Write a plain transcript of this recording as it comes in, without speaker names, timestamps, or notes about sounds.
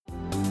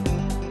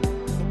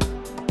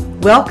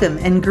Welcome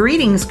and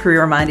greetings,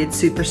 career-minded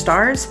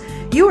superstars.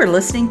 You are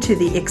listening to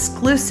the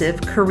exclusive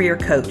Career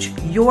Coach,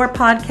 your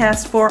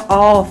podcast for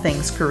all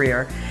things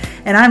career.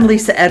 And I'm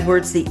Lisa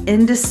Edwards, the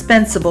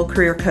indispensable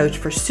career coach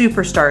for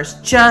superstars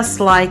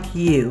just like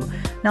you.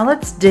 Now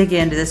let's dig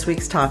into this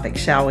week's topic,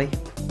 shall we?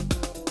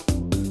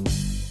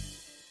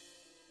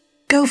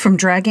 Go from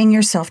dragging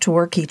yourself to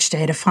work each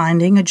day to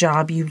finding a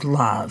job you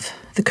love.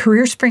 The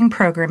Career Spring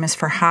program is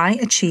for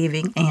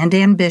high-achieving and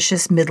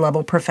ambitious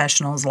mid-level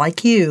professionals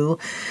like you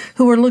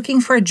who are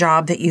looking for a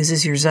job that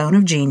uses your zone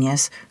of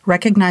genius,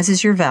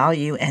 recognizes your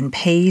value, and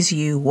pays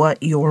you what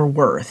you're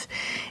worth.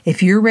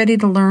 If you're ready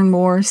to learn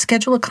more,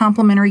 schedule a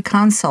complimentary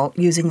consult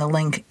using the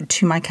link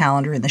to my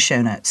calendar in the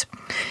show notes.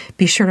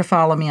 Be sure to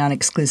follow me on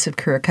Exclusive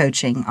Career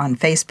Coaching on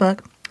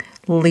Facebook,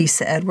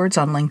 Lisa Edwards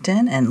on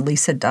LinkedIn, and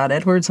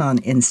Lisa.Edwards on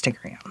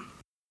Instagram.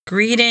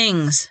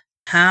 Greetings.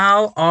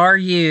 How are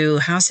you?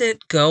 How's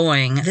it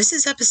going? This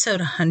is episode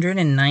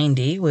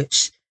 190,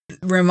 which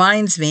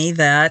reminds me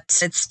that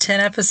it's 10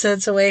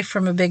 episodes away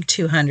from a big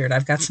 200.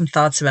 I've got some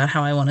thoughts about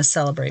how I want to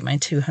celebrate my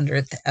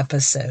 200th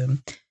episode,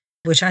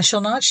 which I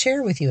shall not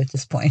share with you at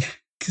this point.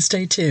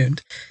 Stay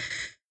tuned.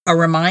 A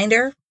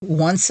reminder,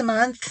 once a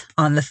month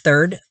on the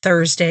third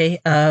Thursday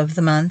of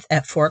the month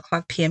at 4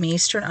 o'clock p.m.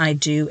 Eastern, I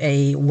do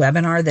a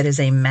webinar that is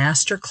a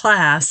master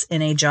class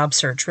in a job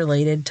search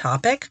related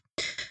topic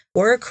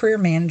or a career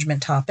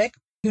management topic.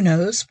 Who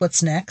knows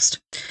what's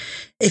next?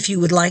 If you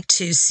would like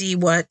to see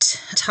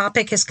what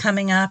topic is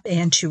coming up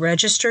and to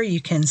register, you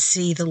can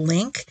see the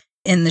link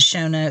in the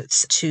show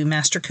notes to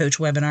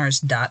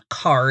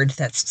mastercoachwebinars.card.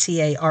 That's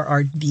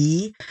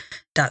CARRD.co,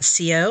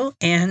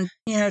 and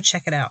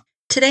check it out.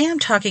 Today, I'm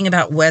talking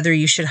about whether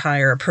you should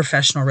hire a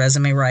professional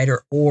resume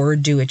writer or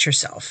do it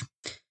yourself.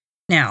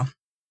 Now,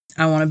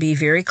 I want to be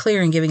very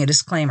clear in giving a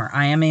disclaimer.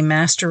 I am a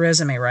master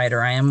resume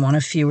writer. I am one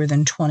of fewer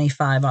than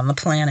 25 on the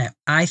planet.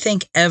 I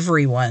think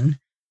everyone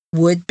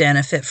would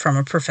benefit from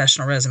a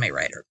professional resume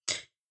writer.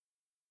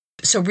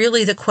 So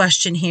really the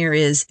question here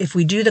is, if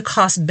we do the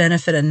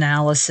cost-benefit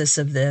analysis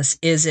of this,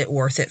 is it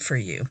worth it for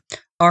you?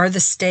 Are the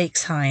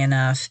stakes high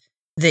enough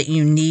that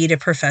you need a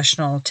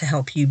professional to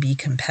help you be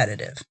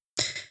competitive?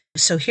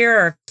 So here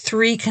are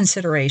 3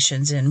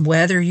 considerations in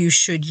whether you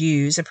should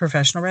use a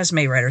professional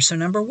resume writer. So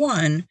number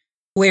 1,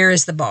 where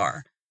is the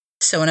bar?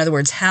 So in other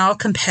words, how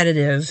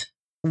competitive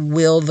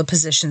will the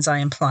positions I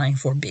am applying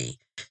for be?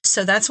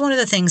 So that's one of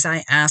the things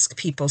I ask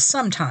people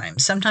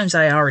sometimes. Sometimes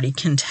I already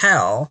can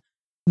tell,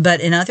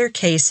 but in other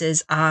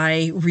cases,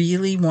 I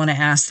really want to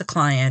ask the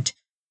client,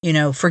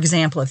 for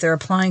example, if they're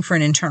applying for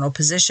an internal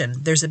position,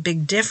 there's a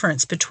big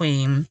difference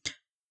between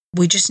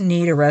we just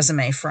need a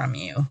resume from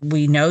you.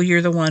 We know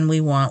you're the one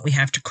we want. We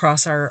have to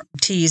cross our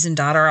T's and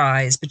dot our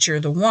I's, but you're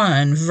the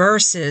one,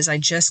 versus I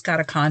just got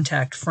a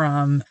contact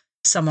from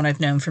someone I've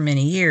known for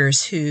many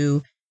years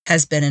who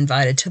has been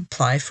invited to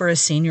apply for a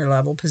senior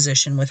level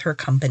position with her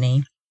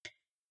company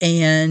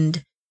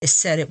and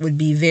said it would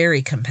be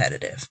very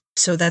competitive.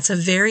 So that's a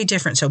very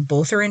different, so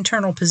both are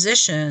internal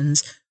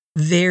positions,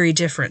 very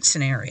different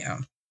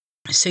scenario.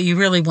 So you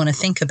really want to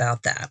think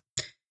about that.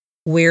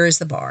 Where is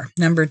the bar?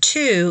 Number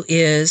 2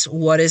 is,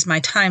 what is my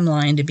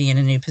timeline to be in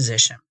a new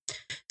position?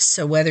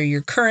 So whether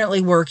you're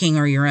currently working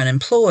or you're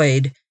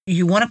unemployed,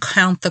 you want to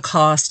count the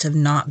cost of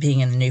not being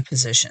in a new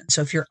position.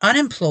 So if you're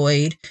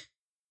unemployed,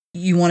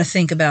 you want to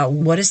think about,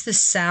 what is the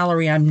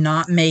salary I'm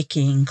not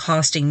making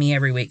costing me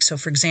every week? So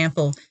for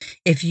example,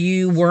 if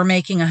you were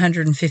making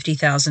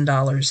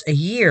 $150,000 a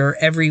year,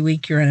 every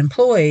week you're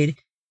unemployed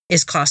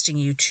is costing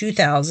you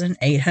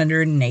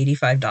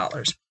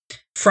 $2,885.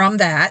 From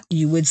that,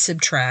 you would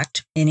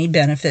subtract any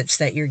benefits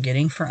that you're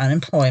getting for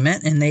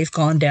unemployment, and they've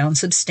gone down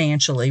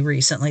substantially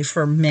recently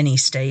for many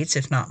states,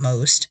 if not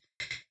most.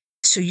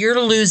 So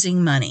you're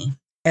losing money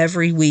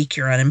every week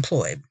you're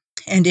unemployed.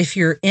 And if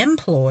you're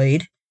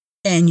employed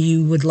and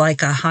you would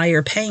like a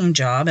higher paying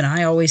job, and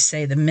I always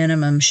say the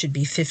minimum should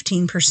be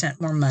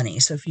 15% more money.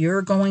 So if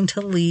you're going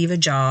to leave a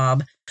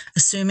job,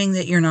 assuming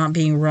that you're not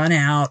being run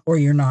out or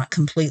you're not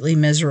completely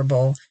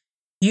miserable,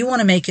 you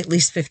want to make at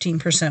least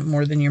 15%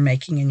 more than you're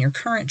making in your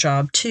current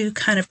job to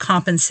kind of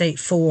compensate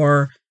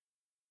for,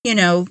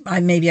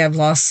 maybe I've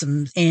lost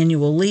some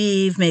annual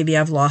leave, maybe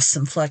I've lost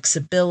some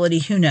flexibility,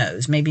 who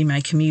knows? Maybe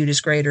my commute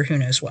is greater, who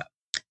knows what.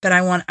 But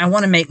I want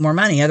to make more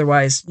money.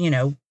 Otherwise,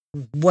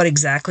 what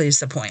exactly is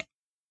the point?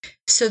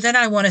 So then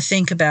I want to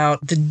think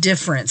about the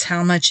difference.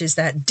 How much is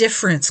that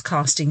difference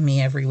costing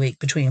me every week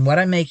between what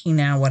I'm making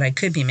now, what I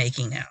could be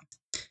making now?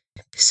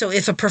 So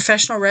if a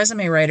professional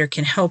resume writer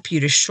can help you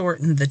to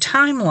shorten the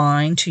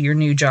timeline to your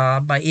new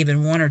job by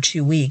even 1 or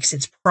 2 weeks,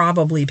 it's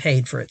probably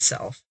paid for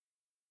itself.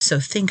 So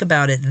think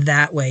about it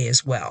that way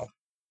as well.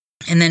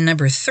 And then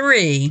number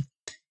 3,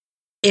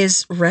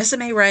 is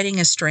resume writing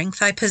a strength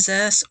I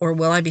possess, or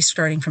will I be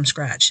starting from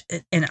scratch?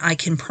 And I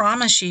can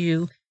promise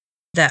you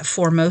that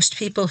for most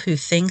people who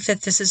think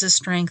that this is a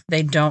strength,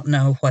 they don't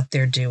know what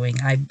they're doing.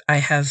 I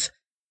have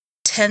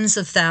tens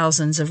of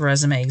thousands of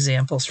resume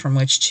examples from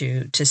which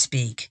to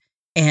speak.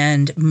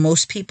 And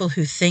most people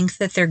who think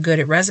that they're good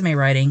at resume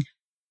writing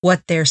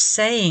What they're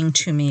saying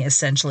to me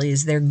essentially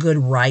is they're good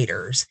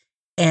writers.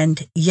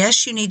 And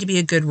yes, you need to be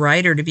a good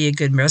writer to be a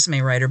good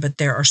resume writer, but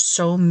there are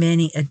so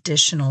many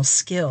additional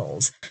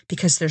skills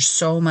because there's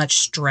so much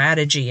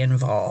strategy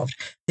involved.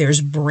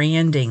 There's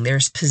branding,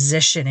 there's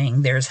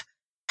positioning, there's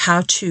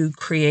how to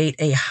create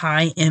a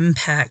high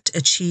impact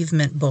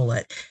achievement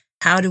bullet.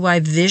 How do I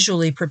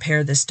visually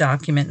prepare this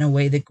document in a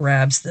way that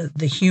grabs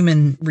the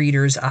human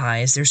reader's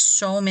eyes? There's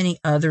so many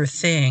other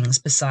things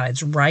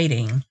besides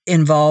writing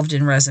involved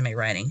in resume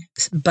writing.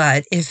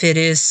 But if it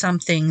is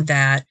something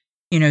that,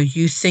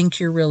 you think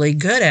you're really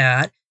good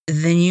at,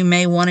 then you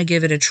may want to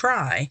give it a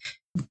try.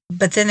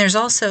 But then there's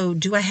also,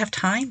 do I have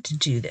time to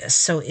do this?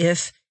 So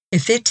if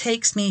it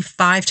takes me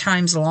 5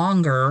 times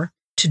longer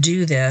to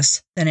do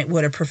this than it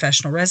would a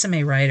professional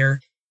resume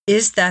writer,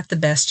 is that the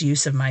best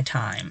use of my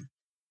time?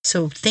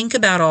 So think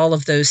about all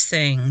of those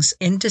things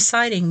in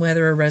deciding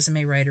whether a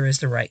resume writer is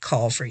the right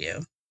call for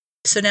you.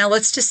 So now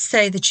let's just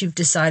say that you've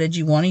decided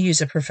you want to use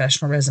a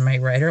professional resume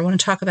writer. I want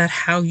to talk about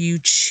how you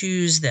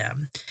choose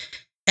them.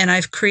 And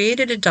I've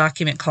created a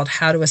document called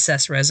How to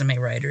Assess Resume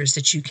Writers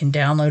that you can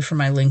download from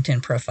my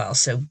LinkedIn profile.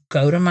 So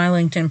go to my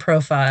LinkedIn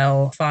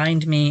profile,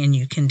 find me, and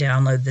you can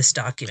download this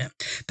document.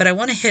 But I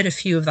want to hit a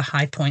few of the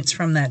high points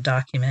from that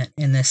document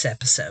in this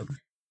episode.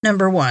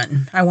 Number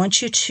 1, I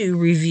want you to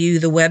review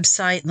the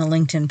website and the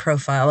LinkedIn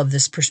profile of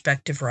this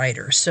prospective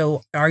writer.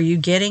 So are you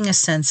getting a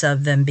sense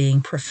of them being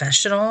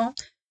professional?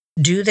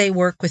 Do they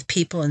work with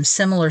people in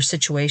similar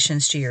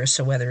situations to yours?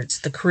 So whether it's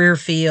the career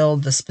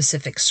field, the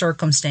specific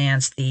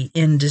circumstance, the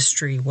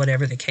industry,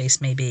 whatever the case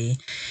may be.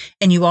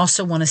 And you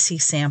also want to see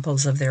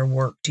samples of their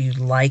work. Do you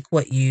like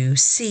what you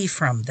see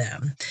from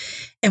them?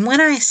 And when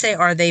I say,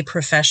 are they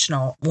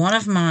professional? One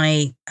of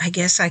my, I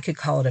guess I could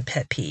call it a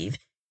pet peeve,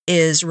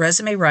 is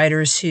resume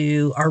writers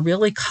who are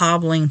really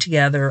cobbling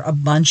together a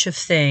bunch of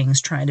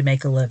things trying to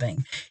make a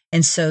living.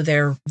 And so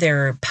their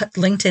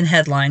LinkedIn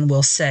headline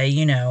will say,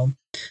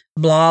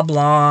 blah,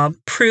 blah,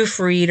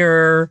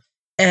 proofreader,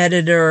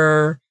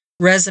 editor,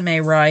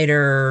 resume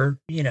writer,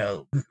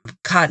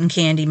 cotton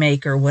candy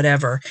maker,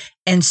 whatever.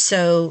 And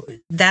so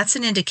that's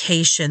an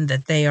indication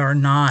that they are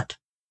not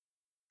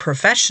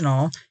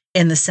professional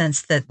in the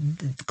sense that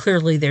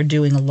clearly they're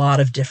doing a lot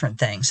of different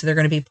things. So they're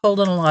going to be pulled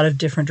in a lot of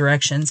different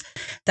directions.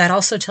 That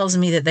also tells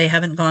me that they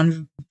haven't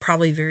gone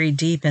probably very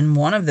deep in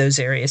one of those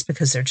areas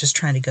because they're just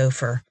trying to go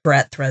for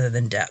breadth rather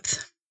than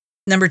depth.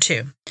 Number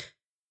 2,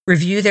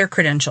 review their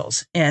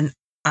credentials. And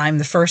I'm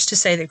the first to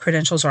say that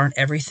credentials aren't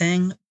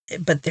everything,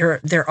 but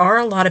there are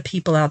a lot of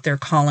people out there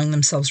calling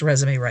themselves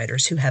resume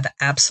writers who have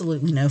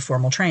absolutely no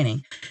formal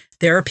training.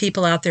 There are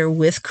people out there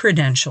with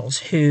credentials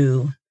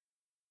who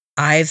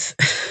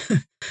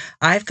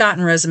I've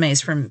gotten resumes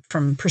from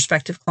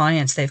prospective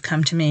clients. They've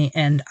come to me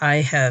and I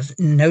have,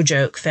 no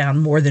joke,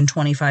 found more than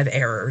 25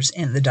 errors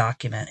in the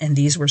document. And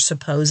these were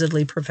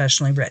supposedly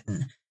professionally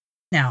written.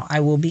 Now, I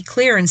will be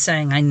clear in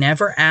saying I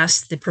never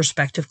asked the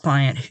prospective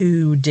client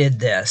who did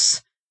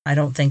this. I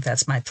don't think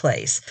that's my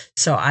place.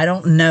 So I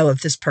don't know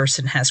if this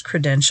person has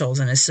credentials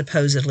and is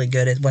supposedly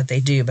good at what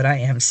they do, but I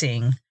am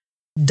seeing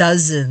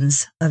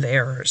dozens of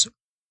errors.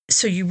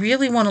 So you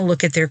really want to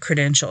look at their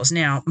credentials.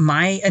 Now,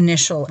 my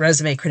initial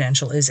resume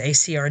credential is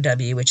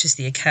ACRW, which is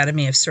the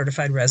Academy of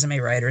Certified Resume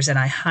Writers, and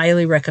I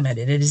highly recommend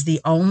it. It is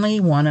the only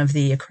one of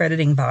the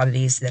accrediting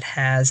bodies that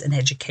has an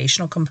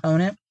educational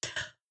component.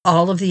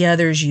 All of the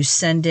others, you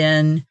send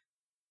in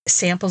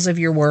samples of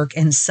your work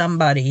and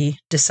somebody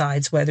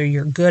decides whether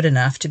you're good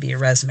enough to be a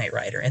resume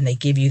writer, and they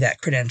give you that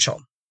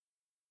credential.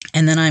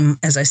 And then I'm,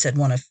 as I said,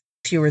 one of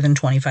fewer than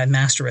 25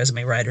 master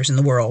resume writers in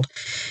the world.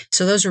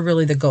 So those are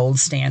really the gold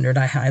standard.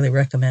 I highly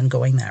recommend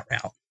going that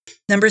route.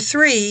 Number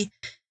 3,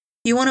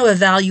 you want to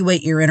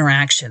evaluate your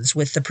interactions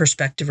with the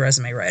prospective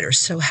resume writers.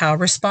 So how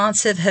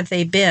responsive have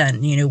they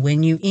been?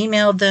 When you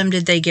emailed them,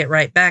 did they get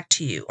right back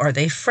to you? Are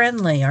they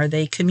friendly? Are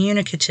they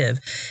communicative?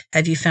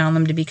 Have you found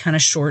them to be kind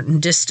of short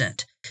and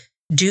distant?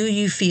 Do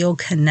you feel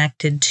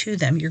connected to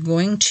them? You're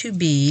going to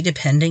be,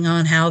 depending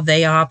on how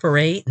they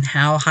operate and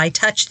how high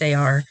touch they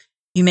are,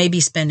 you may be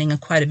spending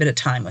quite a bit of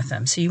time with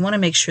them. So you want to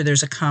make sure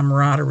there's a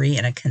camaraderie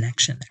and a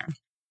connection there.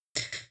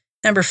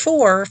 Number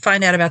 4,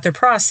 find out about their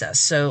process.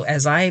 So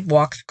as I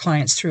walk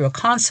clients through a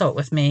consult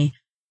with me,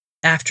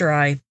 after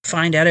I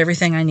find out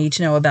everything I need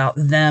to know about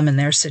them and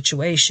their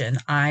situation,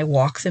 I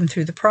walk them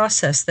through the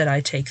process that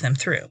I take them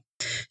through.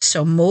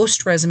 So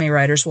most resume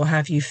writers will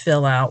have you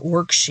fill out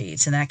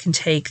worksheets, and that can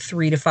take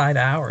 3 to 5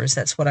 hours.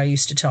 That's what I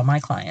used to tell my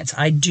clients.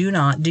 I do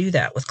not do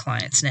that with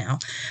clients now.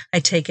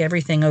 I take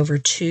everything over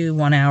 2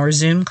 one-hour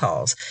Zoom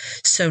calls.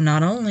 So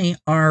not only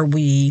are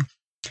we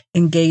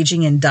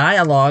engaging in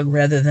dialogue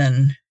rather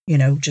than,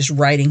 just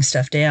writing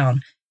stuff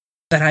down,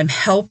 but I'm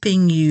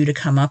helping you to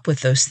come up with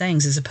those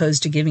things as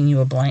opposed to giving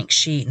you a blank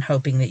sheet and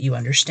hoping that you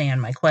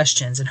understand my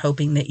questions and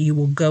hoping that you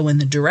will go in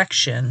the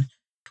direction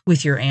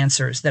with your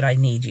answers that I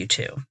need you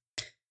to.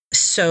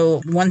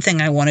 So one thing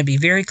I want to be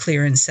very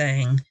clear in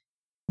saying,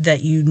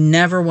 that you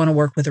never want to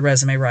work with a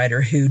resume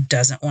writer who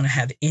doesn't want to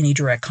have any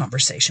direct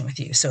conversation with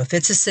you. So if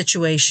it's a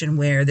situation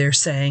where they're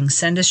saying,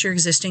 send us your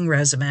existing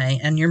resume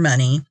and your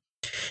money,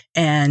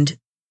 and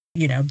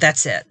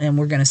that's it, and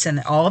we're going to send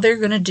it, all they're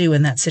going to do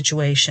in that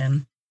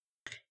situation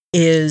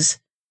is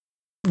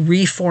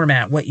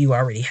reformat what you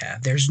already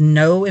have. There's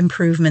no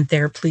improvement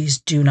there. Please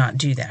do not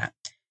do that.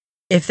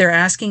 If they're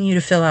asking you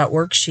to fill out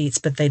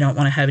worksheets, but they don't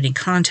want to have any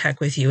contact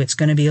with you, it's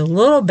going to be a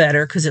little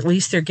better because at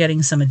least they're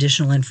getting some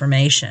additional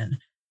information,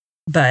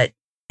 but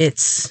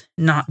it's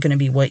not going to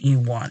be what you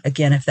want.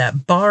 Again, if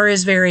that bar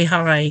is very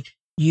high,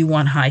 you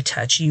want high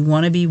touch. You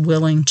want to be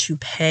willing to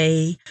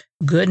pay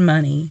good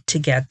money to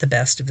get the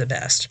best of the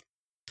best.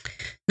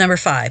 Number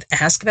 5,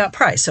 ask about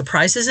price. So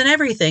price isn't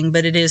everything,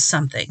 but it is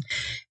something.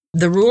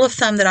 The rule of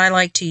thumb that I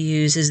like to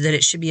use is that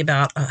it should be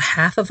about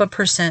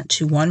 0.5%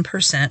 to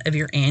 1% of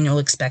your annual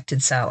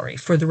expected salary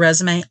for the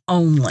resume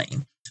only.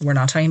 We're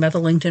not talking about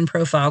the LinkedIn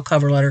profile,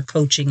 cover letter,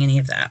 coaching, any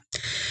of that.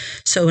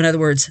 So in other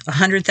words,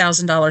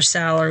 $100,000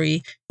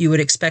 salary, you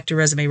would expect a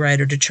resume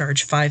writer to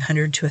charge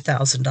 $500 to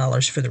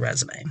 $1,000 for the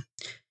resume.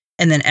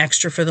 And then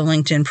extra for the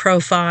LinkedIn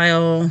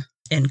profile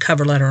and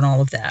cover letter and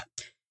all of that.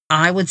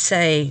 I would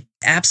say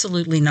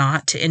absolutely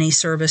not to any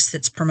service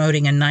that's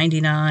promoting a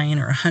 $99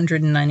 or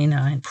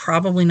 $199,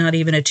 probably not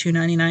even a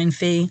 $299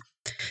 fee.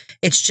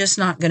 It's just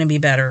not going to be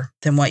better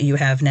than what you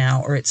have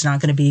now, or it's not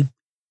going to be,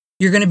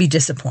 you're going to be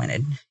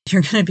disappointed.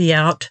 You're going to be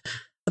out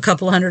a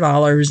couple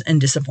 $100 and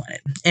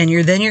disappointed. And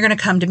then you're going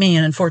to come to me,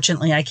 and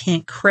unfortunately, I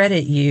can't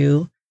credit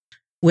you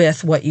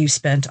with what you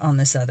spent on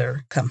this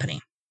other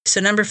company. So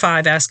number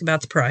 5, ask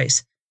about the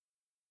price.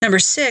 Number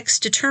 6,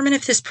 determine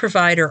if this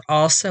provider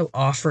also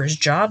offers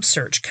job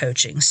search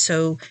coaching.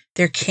 So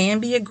there can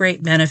be a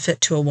great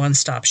benefit to a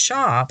one-stop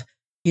shop.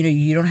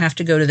 You don't have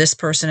to go to this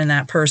person and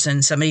that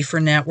person, somebody for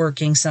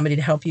networking, somebody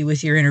to help you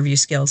with your interview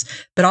skills,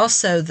 but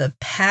also the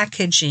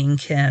packaging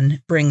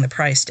can bring the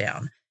price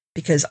down.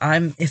 Because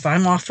if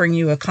I'm offering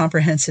you a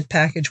comprehensive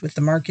package with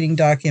the marketing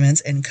documents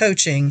and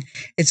coaching,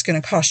 it's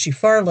going to cost you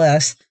far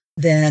less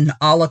than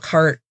a la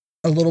carte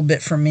a little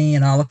bit from me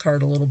and a la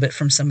carte a little bit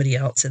from somebody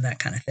else and that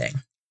kind of thing.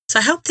 So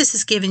I hope this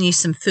has given you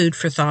some food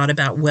for thought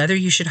about whether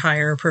you should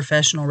hire a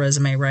professional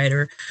resume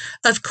writer.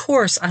 Of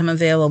course, I'm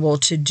available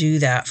to do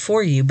that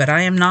for you, but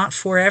I am not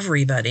for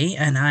everybody,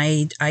 and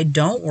I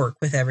don't work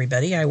with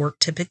everybody. I work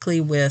typically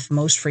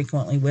most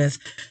frequently with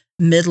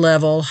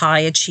mid-level,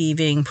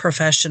 high-achieving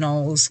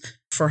professionals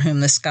for whom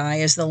the sky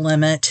is the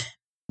limit.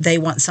 They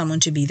want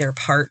someone to be their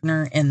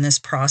partner in this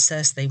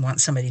process. They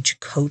want somebody to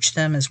coach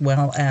them as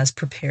well as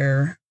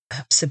prepare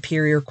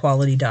superior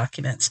quality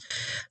documents.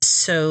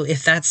 So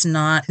if that's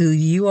not who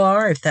you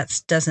are, if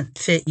that doesn't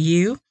fit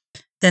you,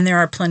 then there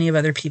are plenty of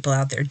other people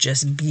out there.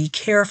 Just be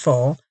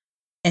careful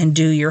and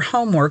do your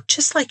homework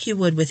just like you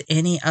would with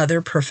any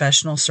other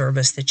professional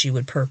service that you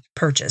would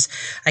purchase.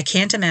 I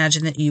can't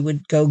imagine that you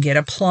would go get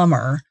a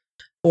plumber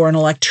or an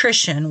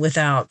electrician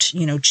without,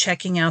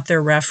 checking out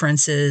their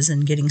references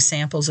and getting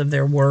samples of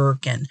their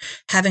work and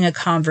having a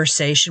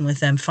conversation with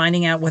them,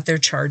 finding out what their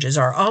charges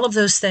are. All of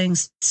those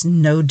things, it's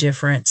no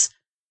difference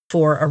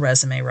for a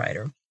resume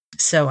writer.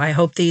 So I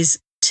hope these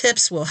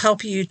tips will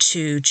help you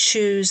to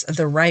choose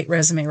the right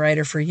resume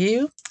writer for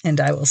you,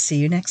 and I will see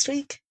you next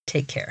week.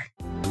 Take care.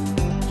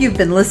 You've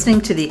been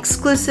listening to The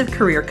Exclusive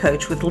Career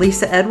Coach with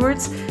Lisa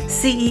Edwards,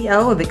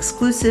 CEO of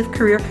Exclusive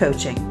Career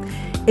Coaching.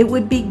 It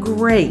would be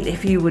great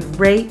if you would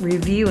rate,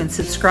 review, and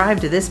subscribe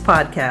to this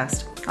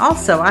podcast.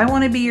 Also, I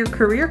want to be your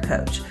career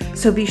coach,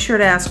 so be sure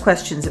to ask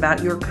questions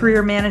about your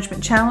career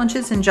management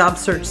challenges and job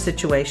search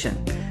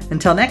situation.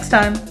 Until next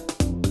time.